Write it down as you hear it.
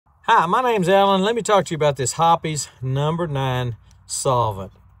Hi, my name's Alan. Let me talk to you about this Hoppe's number 9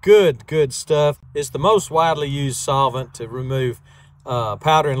 solvent. Good stuff. It's the most widely used solvent to remove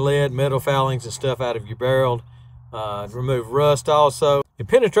powder and lead, metal foulings and stuff out of your barrel. Remove rust also. It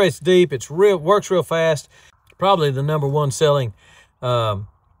penetrates deep. Works real fast. Probably the number 1 selling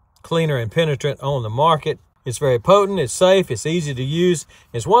cleaner and penetrant on the market. It's very potent, it's safe, it's easy to use.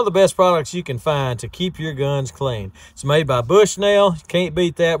 It's one of the best products you can find to keep your guns clean. It's made by Bushnell. Can't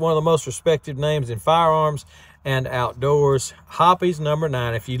beat that. One of the most respected names in firearms and outdoors. Hoppe's number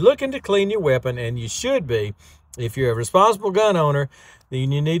 9. If you're looking to clean your weapon, and you should be, if you're a responsible gun owner,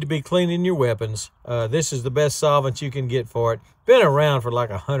 then you need to be cleaning your weapons. This is the best solvent you can get for it. Been around for like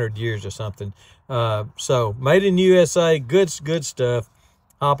 100 years or something. So made in USA, good stuff.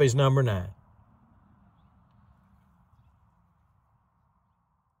 Hoppe's number 9.